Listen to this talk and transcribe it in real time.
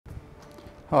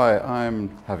Hi, I'm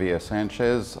Javier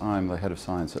Sanchez. I'm the Head of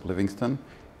Science at Livingston.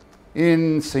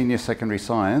 In Senior Secondary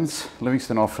Science,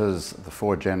 Livingston offers the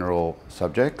 4 general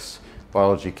subjects: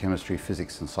 biology, chemistry,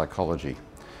 physics and psychology,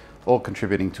 all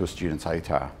contributing to a student's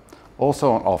ATAR.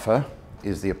 Also on offer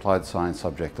is the applied science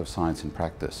subject of Science in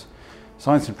Practice.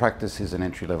 Science in Practice is an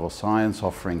entry-level science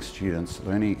offering students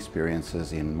learning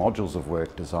experiences in modules of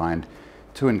work designed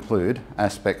to include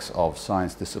aspects of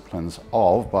science disciplines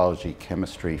of biology,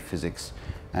 chemistry, physics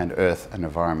and earth and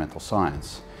environmental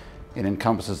science. It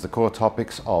encompasses the core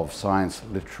topics of science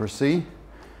literacy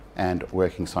and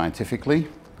working scientifically,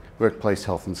 workplace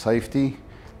health and safety,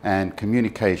 and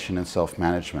communication and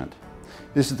self-management.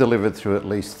 This is delivered through at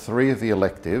least 3 of the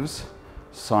electives: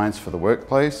 science for the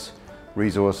workplace,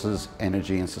 resources,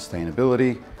 energy and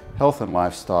sustainability, health and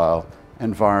lifestyle,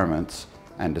 environments,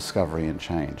 and discovery and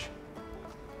change.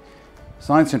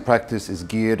 Science in Practice is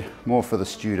geared more for the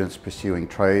students pursuing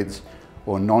trades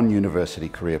or non-university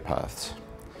career paths.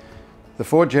 The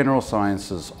 4 general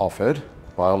sciences offered,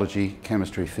 biology,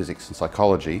 chemistry, physics and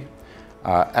psychology,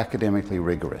 are academically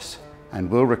rigorous and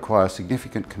will require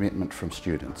significant commitment from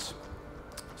students.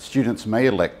 Students may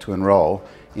elect to enrol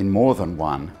in more than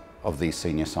one of these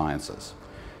senior sciences.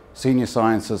 Senior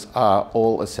sciences are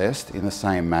all assessed in the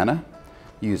same manner,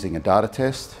 using a data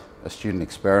test, a student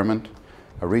experiment,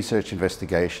 a research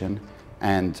investigation,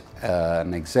 and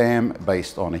an exam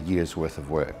based on a year's worth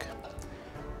of work.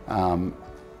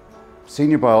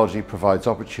 Senior biology provides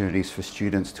opportunities for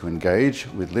students to engage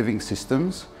with living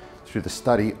systems through the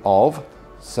study of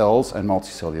cells and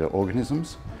multicellular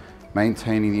organisms,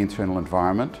 maintaining the internal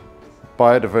environment,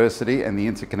 biodiversity and the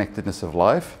interconnectedness of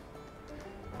life,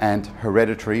 and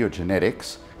hereditary or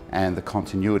genetics and the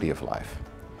continuity of life.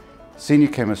 Senior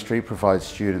chemistry provides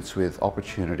students with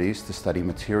opportunities to study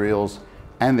materials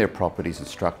and their properties and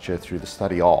structure through the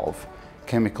study of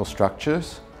chemical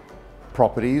structures,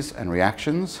 properties and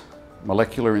reactions,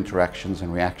 molecular interactions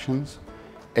and reactions,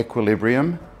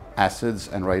 equilibrium, acids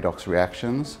and redox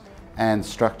reactions, and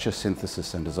structure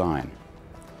synthesis and design.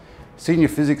 Senior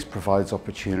physics provides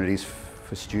opportunities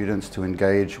for students to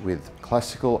engage with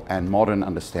classical and modern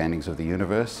understandings of the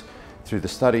universe through the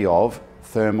study of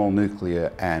thermal,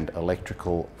 nuclear and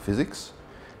electrical physics,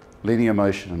 linear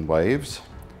motion and waves,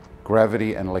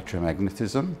 gravity and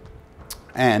electromagnetism,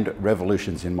 and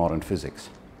revolutions in modern physics.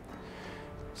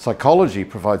 Psychology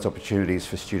provides opportunities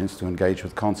for students to engage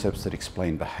with concepts that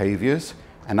explain behaviours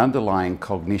and underlying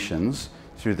cognitions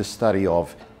through the study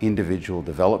of individual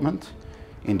development,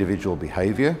 individual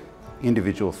behaviour,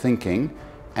 individual thinking,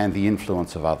 and the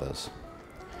influence of others.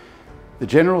 The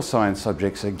general science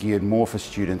subjects are geared more for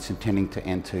students intending to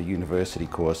enter university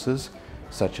courses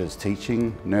such as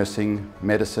teaching, nursing,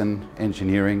 medicine,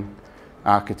 engineering,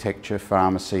 architecture,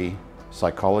 pharmacy,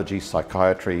 psychology,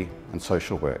 psychiatry, and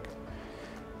social work.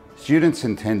 Students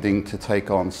intending to take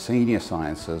on senior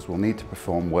sciences will need to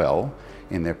perform well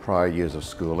in their prior years of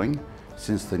schooling,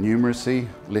 since the numeracy,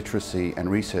 literacy,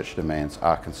 and research demands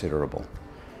are considerable.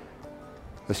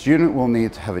 The student will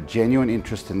need to have a genuine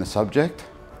interest in the subject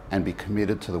and be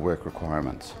committed to the work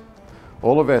requirements.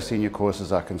 All of our senior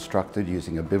courses are constructed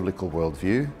using a biblical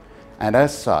worldview, and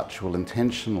as such will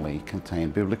intentionally contain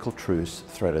biblical truths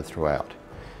threaded throughout.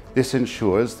 This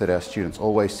ensures that our students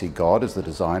always see God as the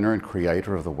designer and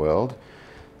creator of the world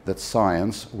that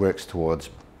science works towards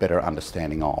better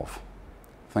understanding of.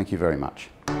 Thank you very much.